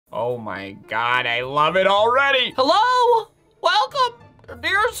Oh my God, I love it already. Hello? Welcome to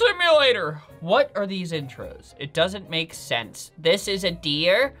Deer Simulator. What are these intros? It doesn't make sense. This is a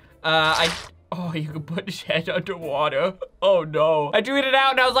deer. Oh, you can put his head underwater. Oh no. I tweeted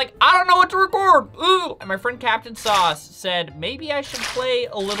out and I was like, I don't know what to record. Ooh. And my friend Captain Sauce said, maybe I should play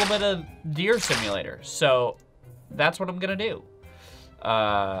a little bit of Deer Simulator. So that's what I'm gonna do.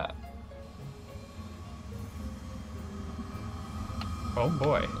 Oh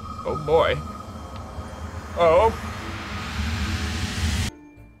boy. Oh boy. Oh.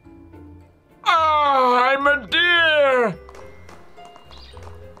 Oh, I'm a deer.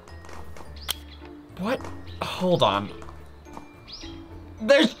 What? Hold on.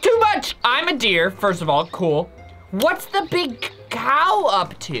 There's too much. I'm a deer, first of all, cool. What's the big cow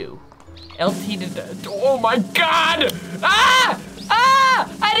up to? LT to, oh my God! Ah!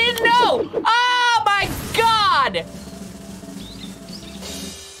 Ah! I didn't know! Oh my God!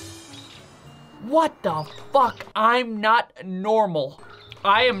 What the fuck? I'm not normal.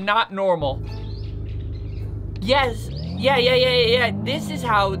 I am not normal. Yes, yeah. This is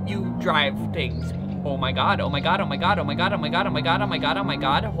how you drive things. Oh my God, oh my God, oh my God, oh my God, oh my God, oh my God, oh my God, oh my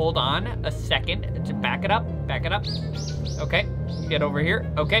God. Hold on a second to back it up, Okay, get over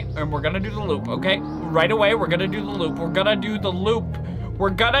here, okay, and we're gonna do the loop, okay? Right away, we're gonna do the loop, we're gonna do the loop.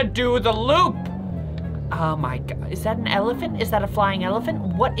 Oh my God, is that an elephant? Is that a flying elephant?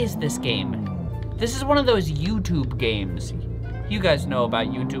 What is this game? This is one of those YouTube games. You guys know about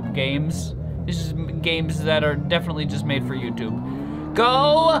YouTube games. This is games that are definitely just made for YouTube.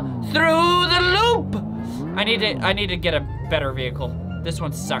 Go through the loop. I need to get a better vehicle. This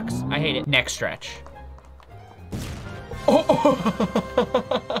one sucks. I hate it. Next stretch. Oh.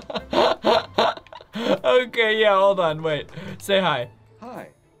 Okay, yeah, hold on, wait. Say hi. Hi.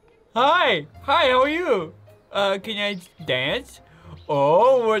 Hi, how are you? Can I dance?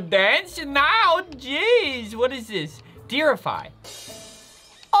 Oh, we're dancing now. Jeez, what is this? Deerify.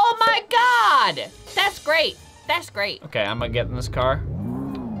 Oh my God, that's great. That's great. Okay, I'm gonna get in this car.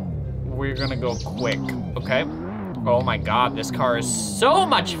 We're gonna go quick, okay? Oh my God, this car is so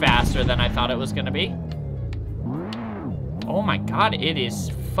much faster than I thought it was gonna be. Oh my God, it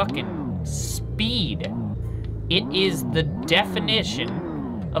is fucking speed. It is the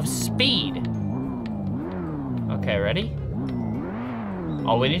definition of speed. Okay, ready?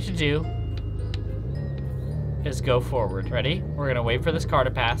 All we need to do is go forward, ready? We're gonna wait for this car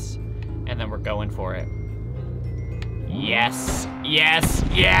to pass, and then we're going for it. Yes.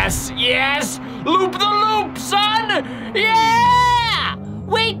 Loop the loop, son! Yeah!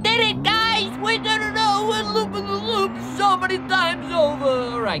 We did it, guys! We did it all! We're looping the loop so many times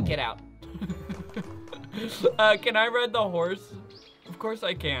over! All right, get out. Can I ride the horse? Of course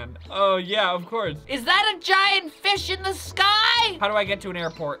I can. Oh, yeah, of course. Is that a giant fish in the sky? How do I get to an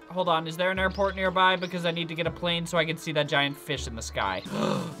airport? Hold on, is there an airport nearby? Because I need to get a plane so I can see that giant fish in the sky.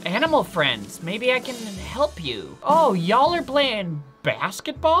 Animal friends, maybe I can help you. Oh, y'all are playing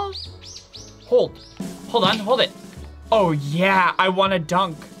basketball? Hold on, hold it. Oh yeah, I want to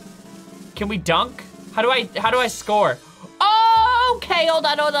dunk. Can we dunk? How do I score? Oh, okay, hold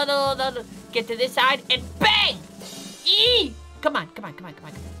on. Get to this side and bang! Eee! Come on.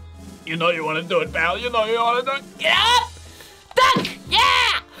 You know you want to do it, pal. You know you want to do it. Get up! Dunk!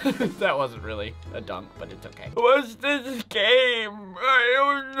 Yeah! That wasn't really a dunk, but it's okay. What's this game? I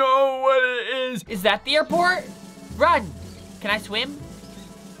don't know what it is. Is that the airport? Run! Can I swim?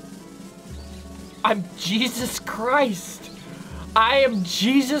 I'm Jesus Christ. I am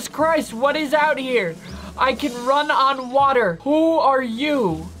Jesus Christ. What is out here? I can run on water. Who are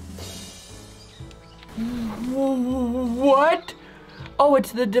you? What? Oh,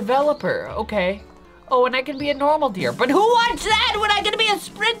 it's the developer. Okay. Oh, and I can be a normal deer. But who wants that when I can be a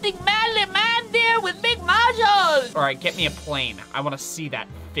sprinting manly man deer with big muscles? All right, get me a plane. I want to see that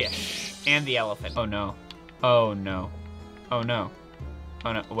fish and the elephant. Oh no. Oh no. Oh no.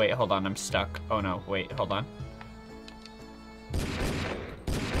 Oh no. Wait, hold on. I'm stuck. Oh no. Wait, hold on.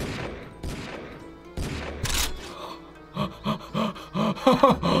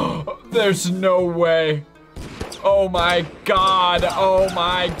 There's no way. Oh my God, oh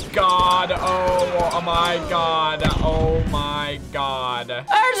my God, oh my God, oh my God.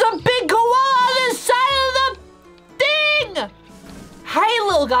 There's a big koala on this side of the thing! Hey,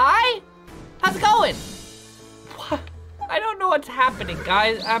 little guy, how's it going? What? I don't know what's happening,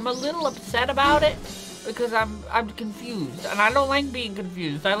 guys. I'm a little upset about it because I'm confused, and I don't like being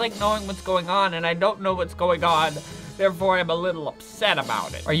confused. I like knowing what's going on, and I don't know what's going on. Therefore, I'm a little upset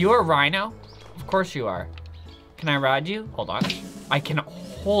about it. Are you a rhino? Of course you are. Can I ride you? Hold on. I can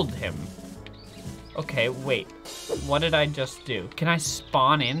hold him. Okay, wait. What did I just do? Can I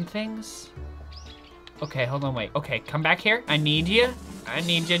spawn in things? Okay, hold on, wait. Okay, come back here. I need you. I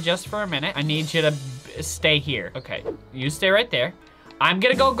need you just for a minute. I need you to stay here. Okay, you stay right there. I'm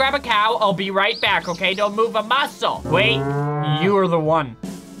gonna go grab a cow. I'll be right back, okay? Don't move a muscle. Wait, you are the one.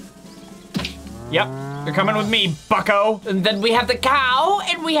 Yep, you're coming with me, bucko. And then we have the cow,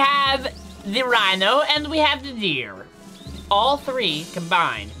 and we have the rhino, and we have the deer. All three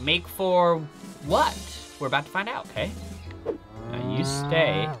combined make for what? We're about to find out, okay? Now you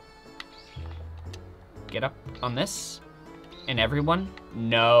stay. Get up on this. And everyone,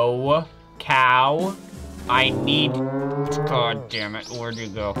 no cow. I need, God damn it, where'd you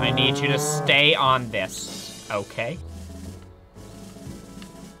go? I need you to stay on this, okay?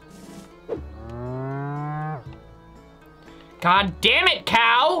 God damn it,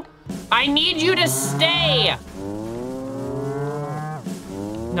 cow! I need you to stay!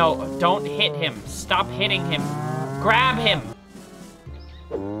 No, don't hit him. Stop hitting him. Grab him.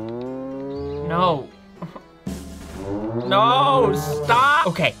 No. No, stop!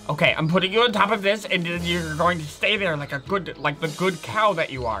 Okay, I'm putting you on top of this and you're going to stay there like the good cow that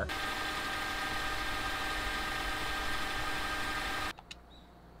you are.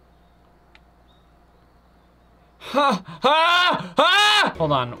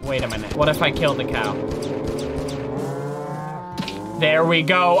 Hold on, wait a minute. What if I kill the cow? There we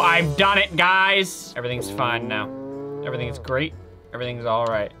go, I've done it, guys. Everything's fine now. Everything's great. Everything's all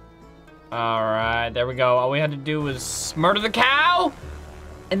right. All right, there we go. All we had to do was murder the cow,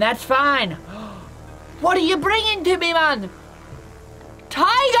 and that's fine. What are you bringing to me, man?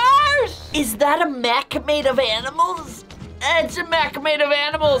 Tigers? Is that a mech made of animals? It's a mech made of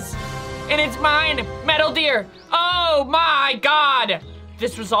animals, and it's mine, Metal Deer. Oh my God.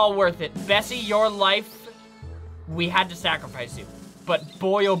 This was all worth it. Bessie, your life, we had to sacrifice you, but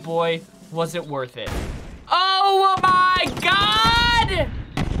boy, oh boy, was it worth it. Oh my God.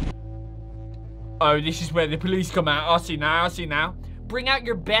 Oh, this is where the police come out. I see now. Bring out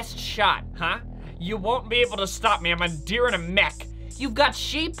your best shot, huh? You won't be able to stop me. I'm a deer in a mech. You've got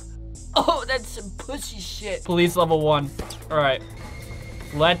sheep? Oh, that's some pussy shit. Police level 1. All right.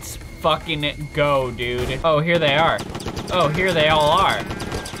 Let's fucking go, dude. Oh, here they are. Oh, here they all are.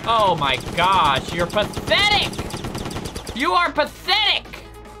 Oh my gosh, you're pathetic. You are pathetic.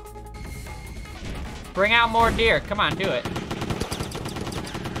 Bring out more deer. Come on, do it.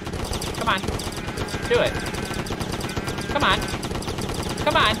 Come on. Do it. Come on.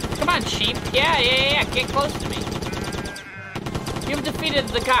 Come on, sheep. Yeah. Get close to me. You've defeated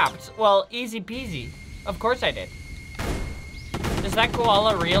the cops. Well, easy peasy. Of course I did. Is that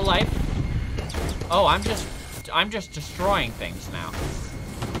koala real life? Oh, I'm just destroying things now.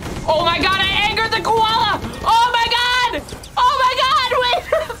 Oh my God, I angered the koala! Oh my God! Oh my God, wait!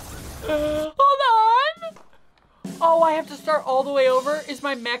 Hold on. Oh, I have to start all the way over? Is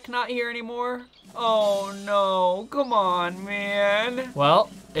my mech not here anymore? Oh no, come on, man. Well,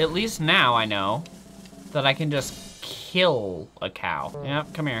 at least now I know that I can just kill a cow.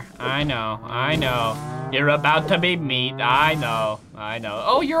 Yep, come here. I know. You're about to be meat. I know.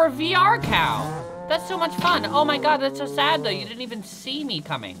 Oh, you're a VR cow. That's so much fun. Oh my God, that's so sad though. You didn't even see me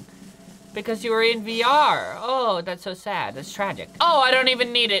coming because you were in VR. Oh, that's so sad. That's tragic. Oh, I don't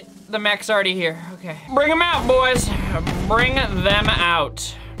even need it. The mech's already here. Okay. Bring them out, boys. Bring them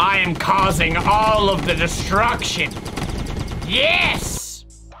out. I am causing all of the destruction. Yes!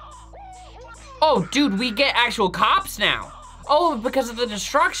 Oh, dude, we get actual cops now. Oh, because of the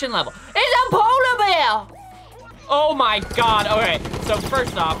destruction level. It's a polar bear! Oh my God, okay. So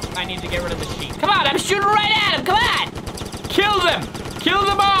first off, I need to get rid of the sheep. Come on, I'm shooting right at him, come on! Kill them! Kill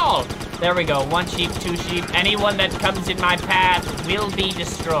them all! There we go, 1 sheep, 2 sheep. Anyone that comes in my path will be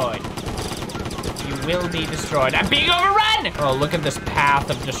destroyed. You will be destroyed. I'm being overrun! Oh, look at this path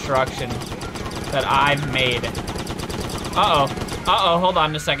of destruction that I've made. Uh-oh, hold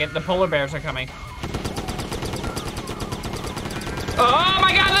on a second. The polar bears are coming. Oh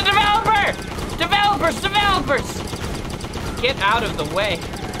my God, the developer! Developers! Get out of the way.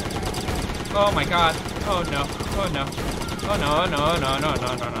 Oh my God, oh no. Oh no.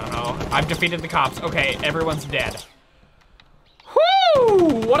 I've defeated the cops. Okay, everyone's dead.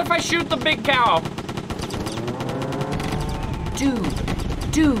 Whoo! What if I shoot the big cow?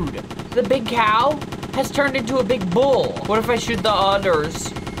 Dude, the big cow has turned into a big bull. What if I shoot the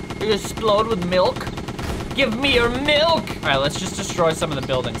udders? You explode with milk? Give me your milk! All right, let's just destroy some of the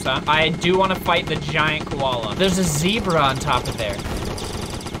buildings, huh? I do want to fight the giant koala. There's a zebra on top of there.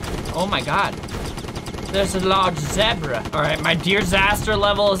 Oh my God. There's a large zebra. All right, my deer disaster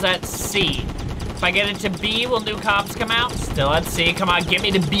level is at C. If I get it to B, will new cops come out? Still at C. Come on, get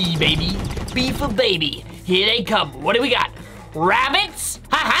me to B, baby. beef a baby. Here they come. What do we got? Rabbits?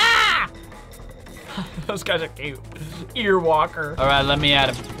 Ha ha! Those guys are cute. Ear walker. All right, let me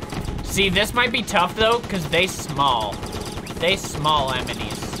at him. See, this might be tough though, because they small. They small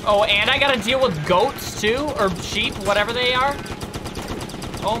enemies. Oh, and I gotta deal with goats too, or sheep, whatever they are.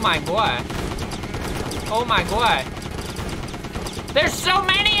 Oh my god. Oh my god. There's so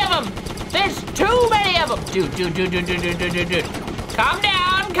many of them. There's too many of them. Dude. Calm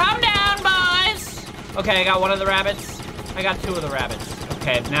down, boys. Okay, I got one of the rabbits. I got two of the rabbits.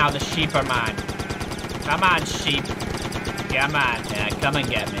 Okay, now the sheep are mine. Come on, sheep. Come on, yeah, come and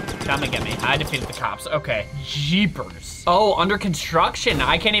get me. Come and get me. I defeated the cops. Okay, jeepers. Oh, under construction.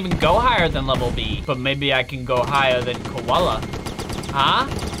 I can't even go higher than level B, but maybe I can go higher than koala. Huh?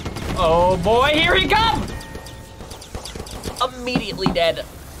 Oh boy, here he comes! Immediately dead.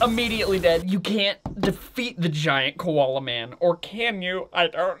 Immediately dead. You can't defeat the giant koala man, or can you? I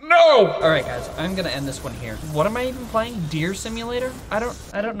don't know. All right, guys, I'm gonna end this one here. What am I even playing? Deer Simulator? I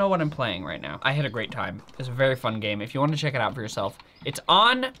don't know what I'm playing right now. I had a great time. It's a very fun game. If you want to check it out for yourself, it's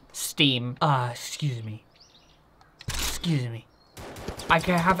on Steam. Excuse me. Excuse me. I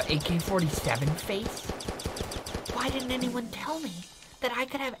could have AK-47 face? Why didn't anyone tell me that I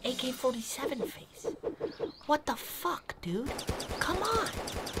could have AK-47 face? What the fuck, dude? Come on.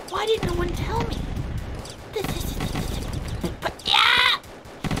 Why did no one tell me? Yeah!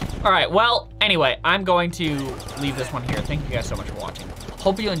 All right, well, anyway, I'm going to leave this one here. Thank you guys so much for watching.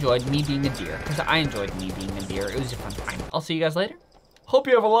 Hope you enjoyed me being a deer, because I enjoyed me being a deer. It was a fun time. I'll see you guys later. Hope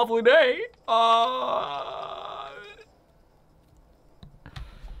you have a lovely day.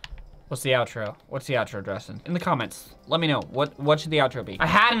 What's the outro? What's the outro, Justin? In the comments, let me know. What should the outro be? I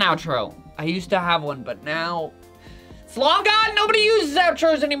had an outro. I used to have one, but now it's long gone. Nobody uses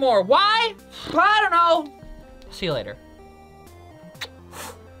outros anymore. Why? I don't know. See you later.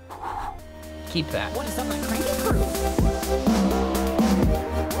 Keep that. What is up, my cranky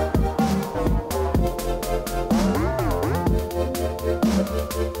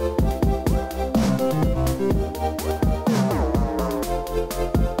crew?